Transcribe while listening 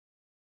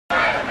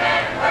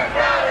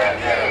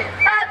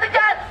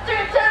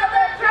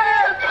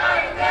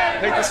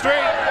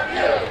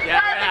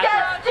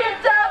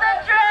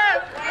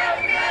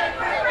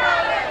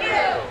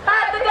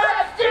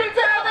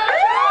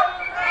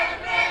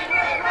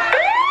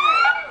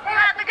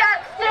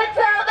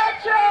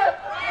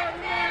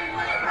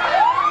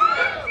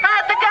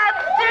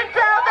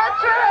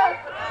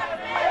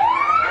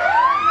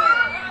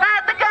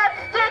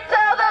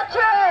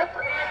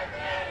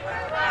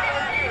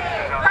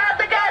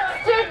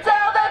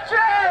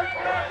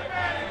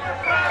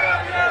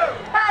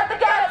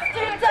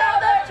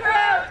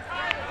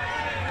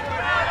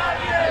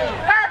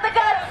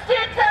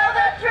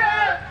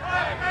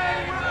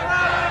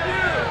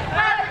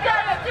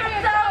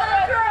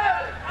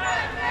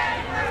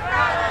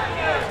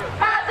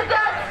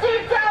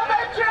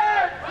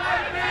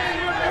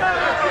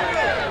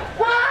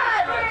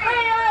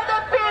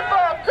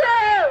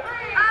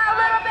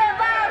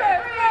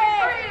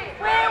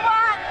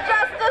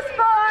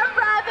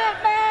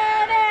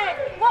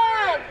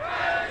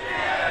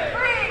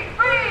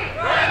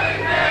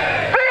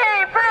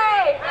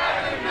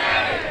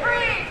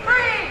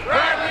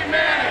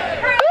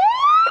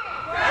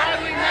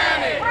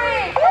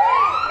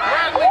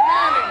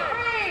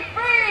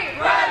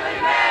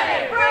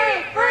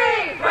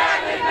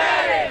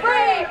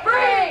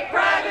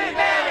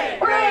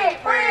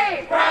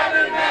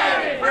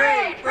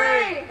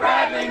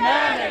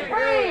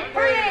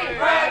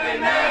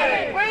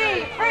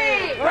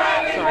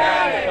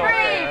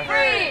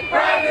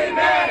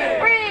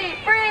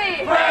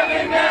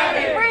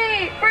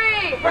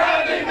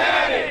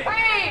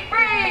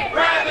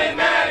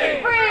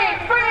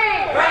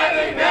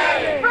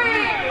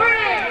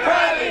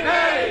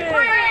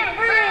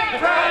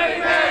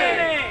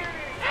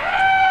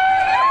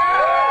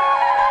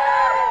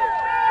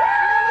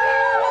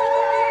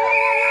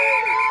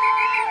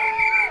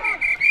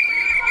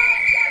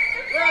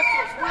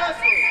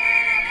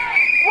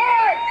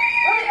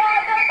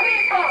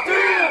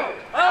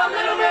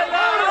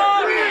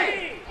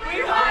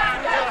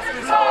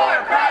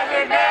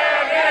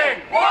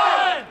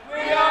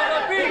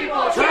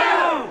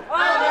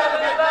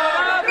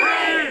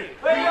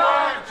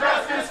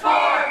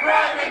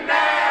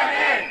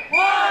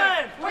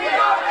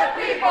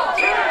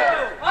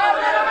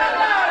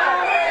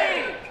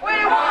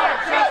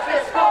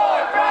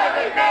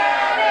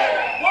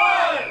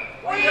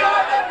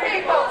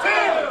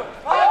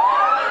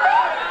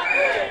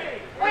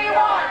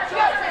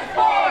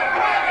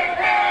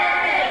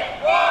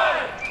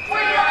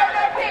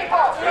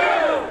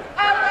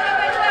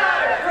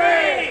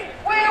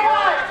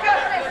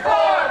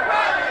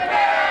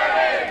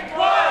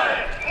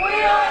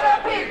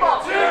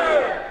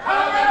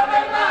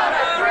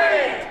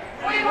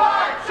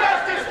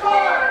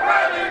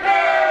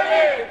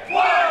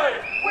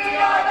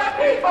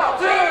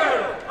people. 2.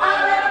 A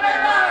little bit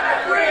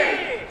louder.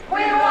 3.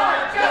 We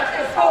want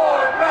justice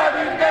for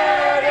Private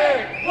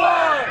Manning.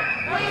 1.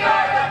 We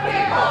are the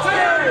people.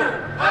 2.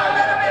 A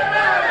little bit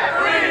louder.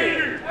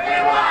 3.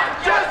 We want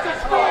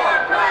justice for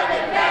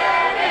Private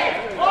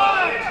Manning.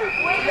 1.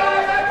 We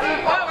are the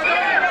people. 2.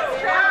 A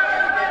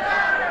little bit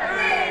louder.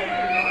 3.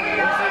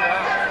 We want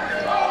justice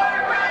for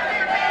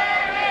Private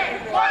Manning.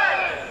 1.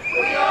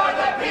 We are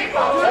the people.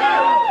 2.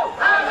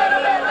 A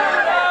little bit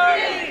louder.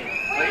 3.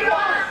 We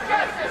want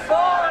justice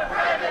for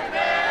Private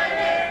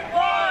Manning.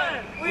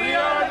 1. We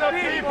are the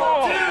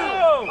people. 2.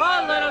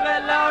 A little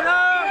bit louder.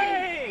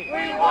 3.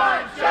 We want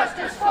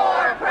justice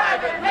for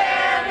Private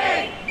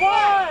Manning.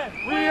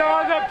 1. We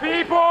are the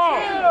people. 2.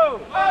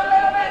 A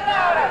little bit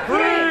louder.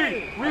 3.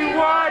 We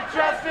want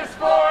justice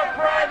for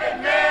Private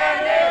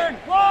Manning.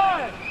 1.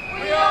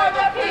 We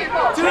are the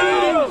people.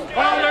 2.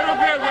 A little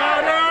bit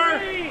louder.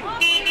 3.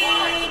 We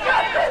want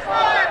justice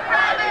for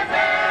Private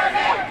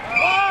Manning.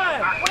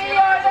 1. We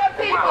are the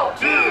people.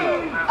 2.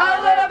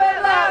 A little bit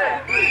louder.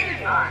 3.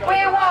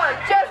 We want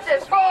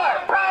justice for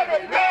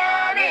Private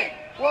Manning.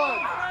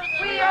 1.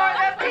 We are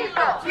the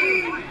people.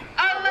 2.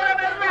 A little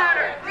bit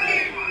louder.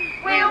 3.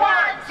 We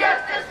want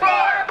justice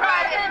for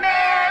Private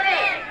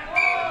Manning.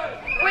 1.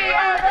 We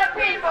are the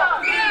people.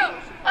 2.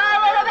 A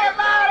little bit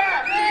louder.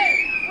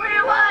 3.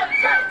 We want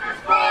justice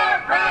for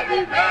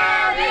Private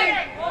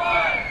Manning.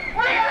 1.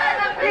 We are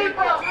the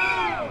people.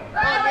 2.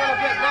 A little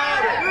bit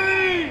louder.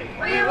 3.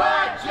 We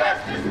want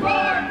justice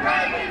for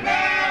Private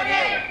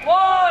Manning.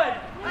 1.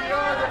 We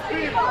are the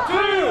people.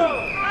 2.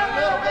 A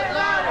little bit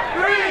louder.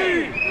 3.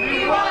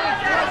 We want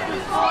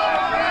justice for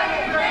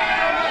Private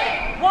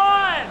Manning.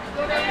 1.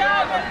 We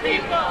are the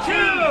people.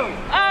 2.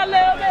 A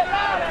little bit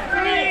louder.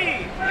 3.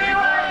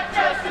 We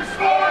want justice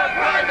for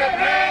Private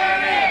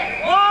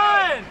Manning. 1.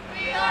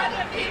 We are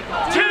the people.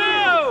 2.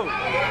 A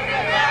little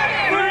bit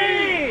louder.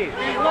 3.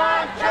 We want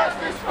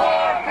justice for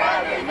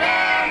Private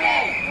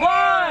Manning.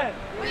 1.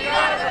 We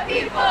are the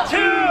people. 2.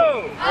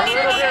 A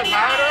little bit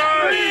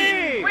louder.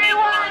 3. We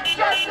want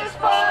justice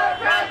for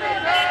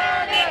Private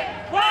Manning.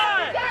 1.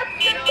 Guts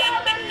to tell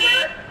the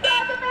truth,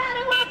 Private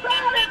Manning, we're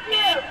proud of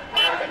you.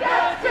 Have the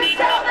guts to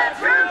tell the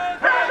truth,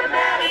 Private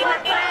Manning,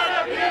 we're proud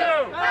of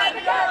you. Have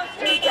the guts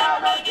to tell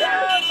the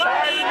truth,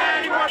 Private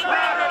Manning, we're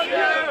proud of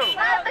you.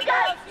 Have the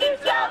guts to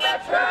tell the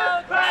truth,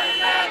 Private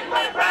Manning,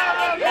 we're proud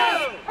of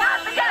you.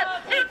 Have the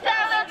guts to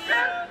tell the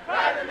truth,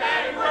 Private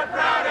Manning, we're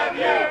proud of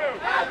you.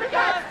 Have the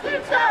guts to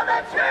tell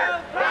the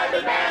truth,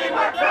 Private Manning,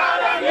 we're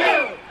proud of you.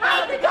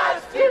 Have the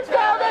guts to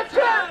tell the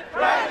truth,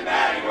 Private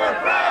Manning, we're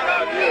proud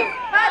of you.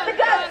 Have the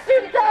guts to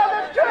tell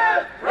the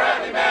truth,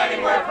 Private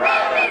Manning, we're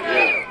proud of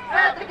you.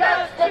 Have the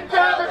guts to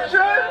tell the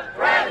truth,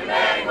 Private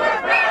Manning,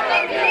 we're proud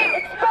of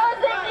you.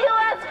 Exposing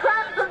U.S.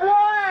 crimes of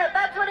war,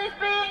 that's what he's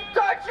being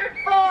tortured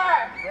for.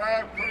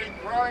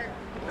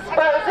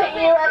 Exposing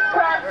U.S.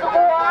 crimes of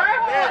war,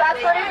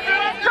 that's what he's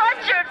being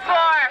tortured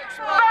for.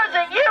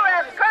 Exposing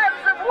U.S.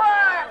 crimes of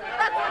war,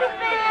 that's what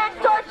he's being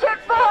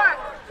tortured for.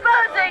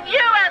 Exposing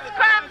U.S.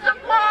 crimes of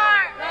war,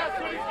 that's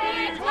what he's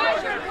being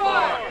tortured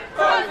for.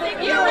 Exposing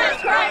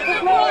U.S. crimes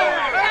of war,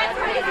 that's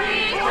what he's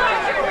being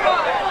tortured for.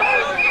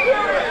 Exposing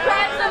U.S.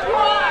 crimes of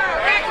war,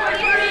 that's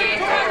what he's being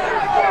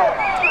tortured for.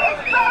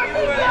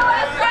 Exposing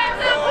U.S.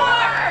 crimes of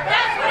war,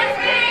 that's what he's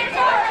being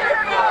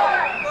tortured for.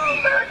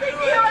 Exposing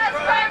U.S.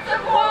 crimes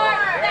of war,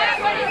 that's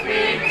what he's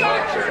being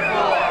tortured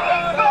for.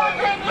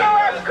 Exposing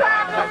U.S.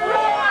 crimes of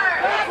war,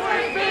 that's what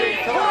he's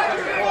being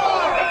tortured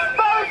for.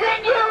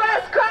 Exposing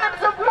U.S.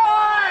 crimes of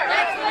war,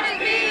 that's what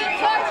he's being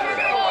tortured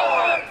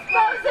for.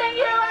 Exposing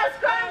U.S.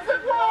 crimes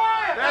of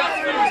war, that's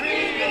what he's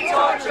being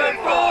tortured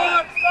for.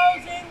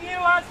 Exposing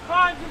U.S.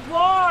 crimes of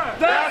war,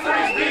 that's what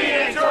he's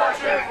being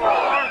tortured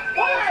for.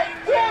 1,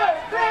 2,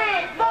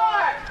 3,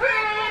 4,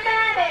 free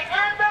Manning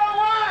and the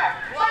war.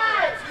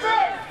 5, 6,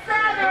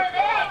 7,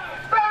 8,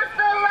 burst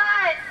the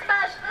lies,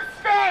 smash the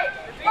state.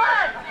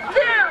 1,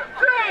 2,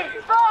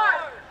 3,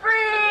 4,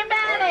 free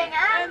Manning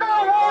and the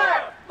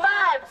war.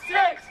 5,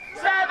 6,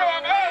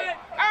 7, 8,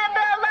 and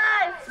the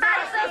lies,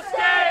 smash the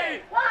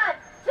state. 1,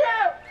 2,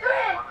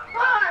 3,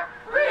 4,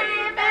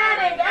 free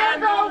Manning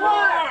and the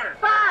war.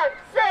 5,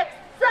 6,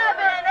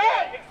 7,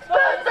 8,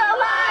 expose the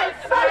lies,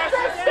 smash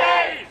the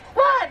state.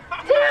 1,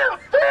 2,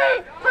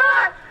 3,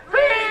 4,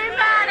 free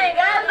Manning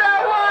and the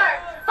war.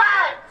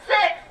 5,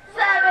 6,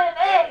 7,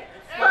 8,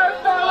 expose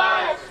the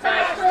lies,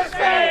 smash the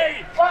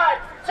state. 1,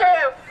 2,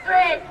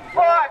 3,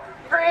 4,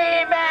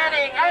 free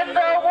Manning and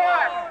the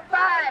war.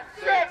 5,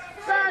 6,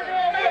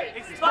 7, 8,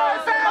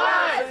 expose the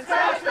lies,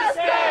 smash the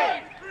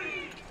state.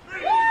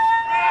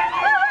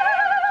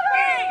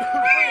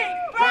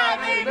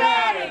 Bradley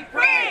Manning,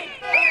 free,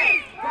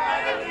 free,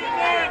 Bradley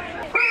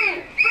Manning,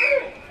 free,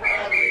 free,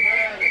 Bradley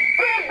Manning.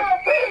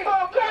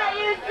 People, can't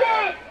you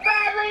see?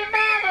 Bradley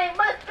Manning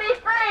must be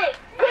free.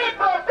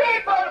 People,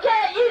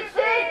 can't you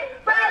see?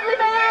 Bradley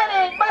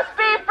Manning must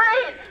be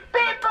free.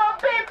 People,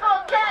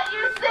 can't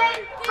you see?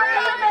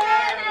 Bradley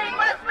Manning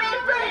must be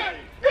free.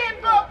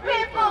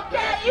 People,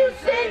 can't you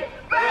see?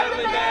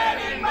 Bradley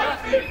Manning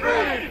must be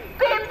free.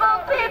 People,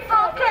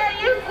 can't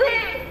you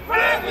see?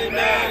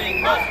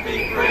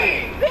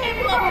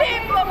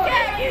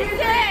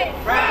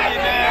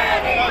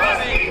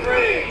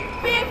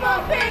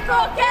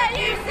 people, can't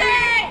you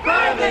see?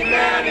 Bradley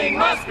Manning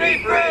must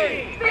be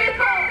free.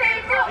 People,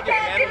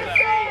 can't you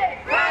see?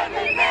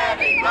 Bradley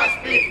Manning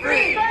must be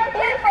free.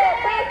 People,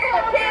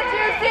 can't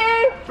you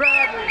see?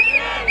 Bradley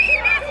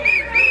Manning must be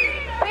free.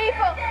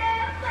 People,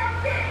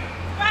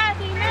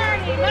 Bradley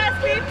Manning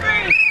must be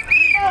free.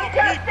 No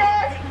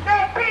justice, no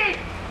peace.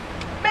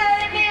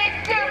 Manning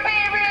needs to be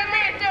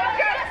released. No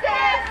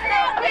justice,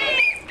 no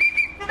peace.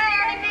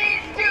 Manning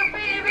needs to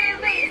be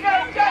released. No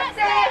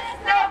justice,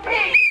 no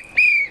peace.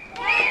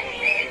 Manning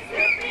needs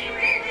to be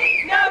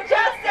released. No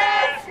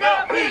justice, no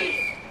peace.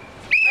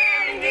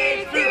 Manning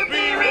needs to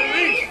be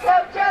released. No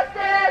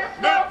justice,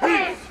 no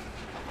peace.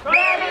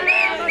 Manning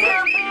needs to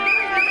be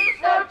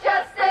released.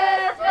 No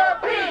justice, no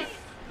peace.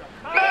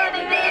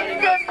 Manning needs to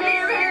be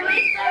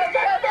released. No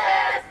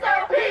justice, no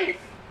peace.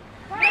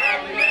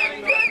 Manning needs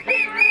to be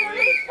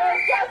released. No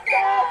justice,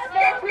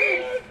 no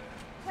peace.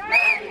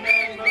 Manning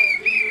needs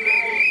to be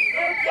released.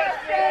 No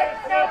justice,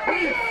 no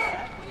peace.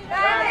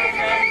 Manning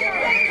needs to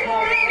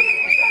be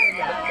released.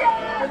 No justice,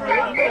 no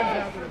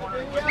peace.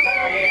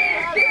 Manning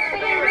needs to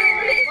be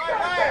released. No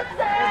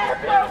justice,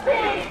 no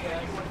peace.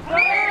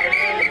 Manning needs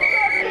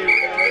to be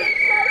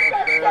released. No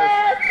justice,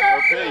 no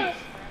peace.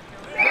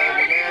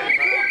 Manning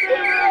needs to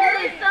be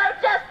released. No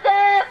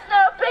justice,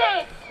 no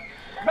peace.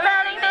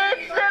 Manning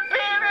needs to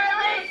be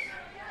released.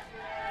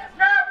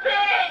 No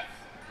peace.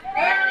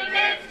 Manning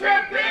needs to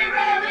be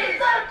released.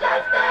 No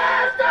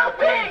justice, no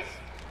peace.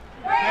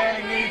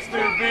 Manning needs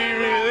to be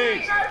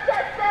released. No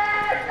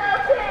justice, no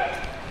peace.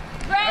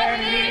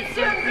 Manning needs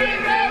to be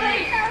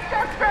released. No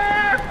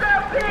justice, no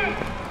peace.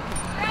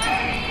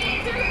 Manning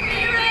needs to be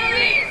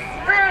released.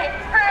 Free,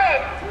 free.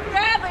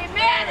 Bradley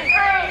Manning.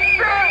 Free,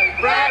 free.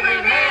 Bradley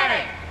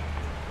Manning.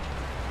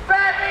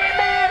 Bradley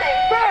Manning.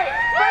 Free,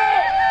 free.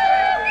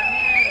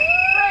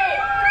 Free,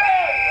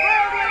 free.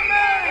 Bradley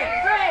Manning.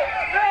 Free,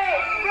 free.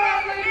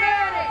 Bradley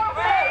Manning.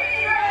 Free,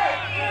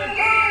 free.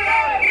 Who's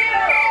our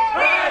hero?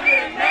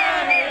 Bradley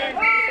Manning.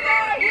 Who's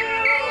our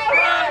hero?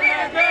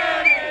 Bradley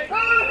Manning.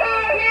 Who's our hero? Bradley Manning. Who's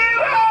our hero?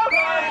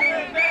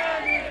 Bradley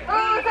Manning.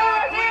 Who's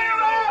our hero?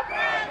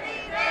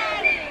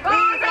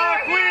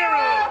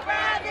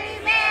 Bradley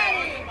Manning.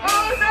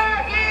 Who's our hero? Bradley Manning. Who's our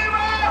hero?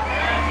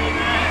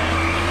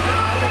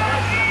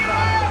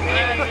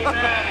 Bradley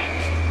Manning.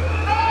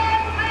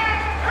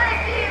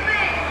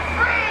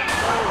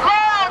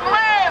 Long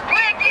live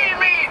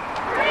WikiLeaks!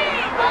 Free!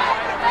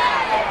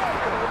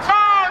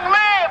 Long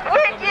live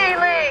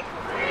WikiLeaks! Free!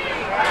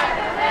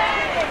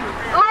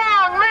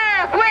 Long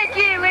live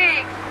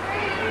WikiLeaks!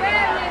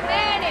 Bradley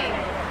Manning!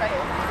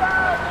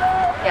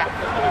 Yeah.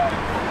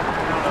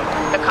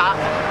 The cop.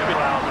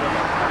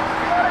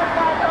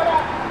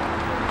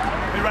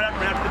 Maybe right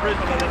after the bridge,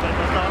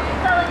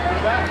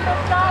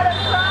 It's not a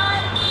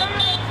crime.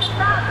 Manning should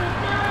not be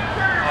doing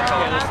time.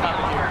 okay, let's stop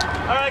it here.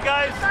 All right,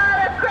 guys. It's not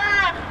a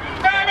crime.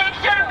 Manning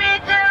shouldn't be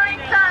doing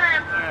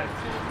time.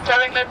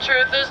 Telling the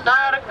truth is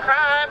not a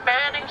crime.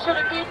 Manning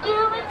shouldn't be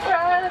doing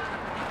time.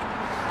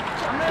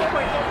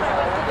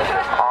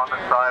 On the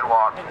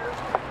sidewalk.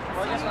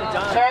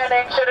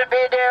 Manning shouldn't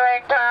be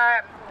doing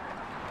time.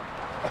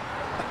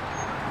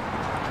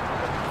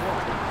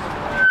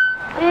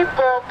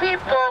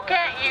 People,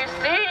 can't you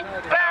see?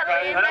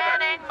 Bradley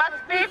Manning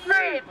must be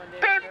freed.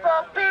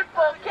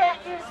 People, can't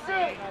you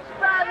see?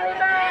 Bradley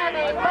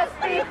Manning must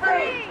be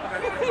free.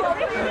 People,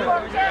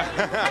 can't you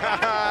see?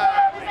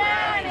 Bradley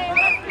Manning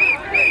must be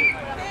free.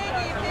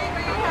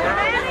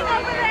 Manning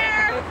over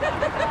there.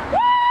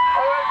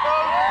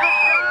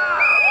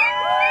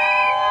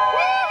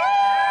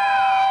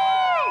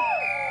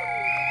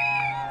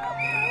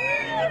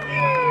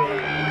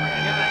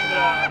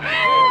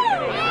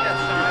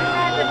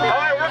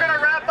 Alright, we're going to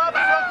wrap up. If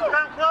you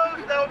come close,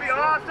 that would be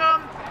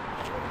awesome.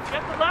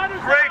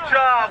 Great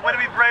job. Way to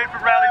be brave for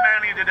Bradley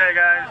Manning today,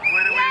 guys.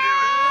 Way to do it.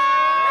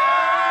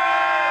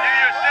 Give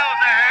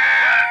yourselves a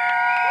hand.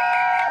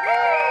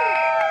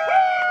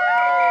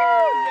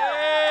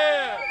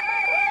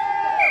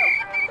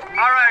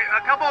 Alright,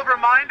 a couple of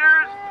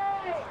reminders.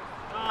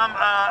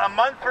 A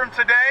month from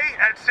today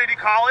at City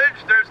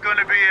College, there's going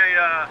to be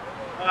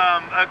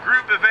a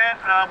group event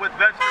with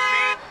Vets for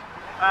Peace.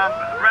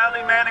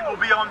 Bradley Manning will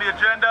be on the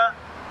agenda,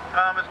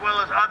 as well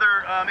as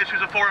other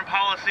issues of foreign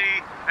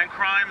policy and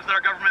crimes that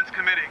our government's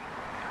committing.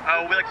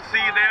 We'd like to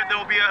see you there. There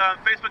will be a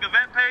Facebook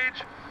event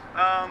page,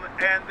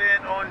 and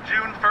then on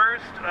June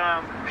 1st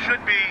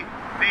should be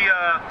the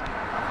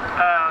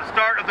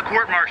start of the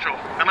court-martial,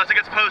 unless it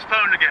gets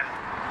postponed again.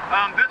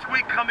 This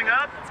week coming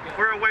up,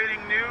 we're awaiting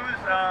news,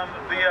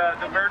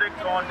 the verdict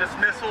on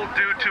dismissal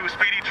due to a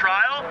speedy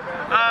trial,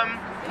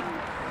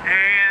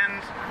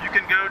 and you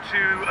can go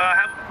to,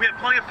 we have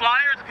plenty of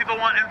flyers if people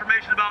want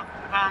information about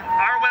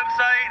our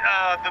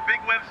website, the big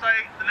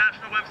website, the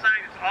national website.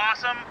 It's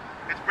awesome.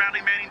 It's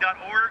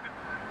bradleymanning.org.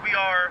 We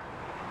are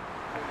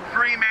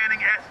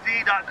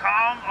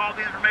freemanningsd.com. All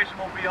the information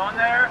will be on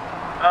there.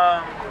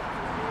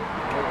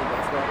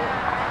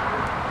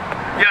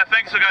 Yeah,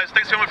 thanks, guys.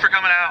 Thanks so much for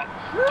coming out.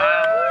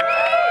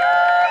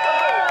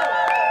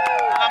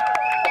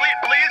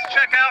 Please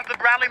check out the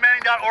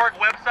bradleymanning.org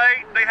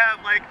website. They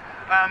have like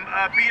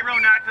Be your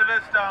own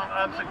activist.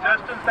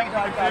 Suggestions, things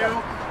you can do,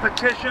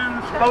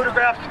 petitions,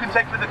 photographs you can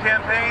take for the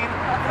campaign.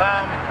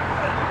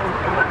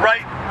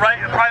 Write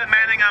Private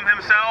Manning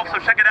himself, so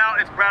check it out.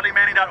 It's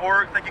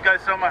bradleymanning.org. Thank you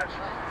guys so much.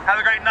 Have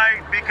a great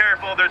night. Be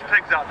careful. There's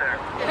pigs out there.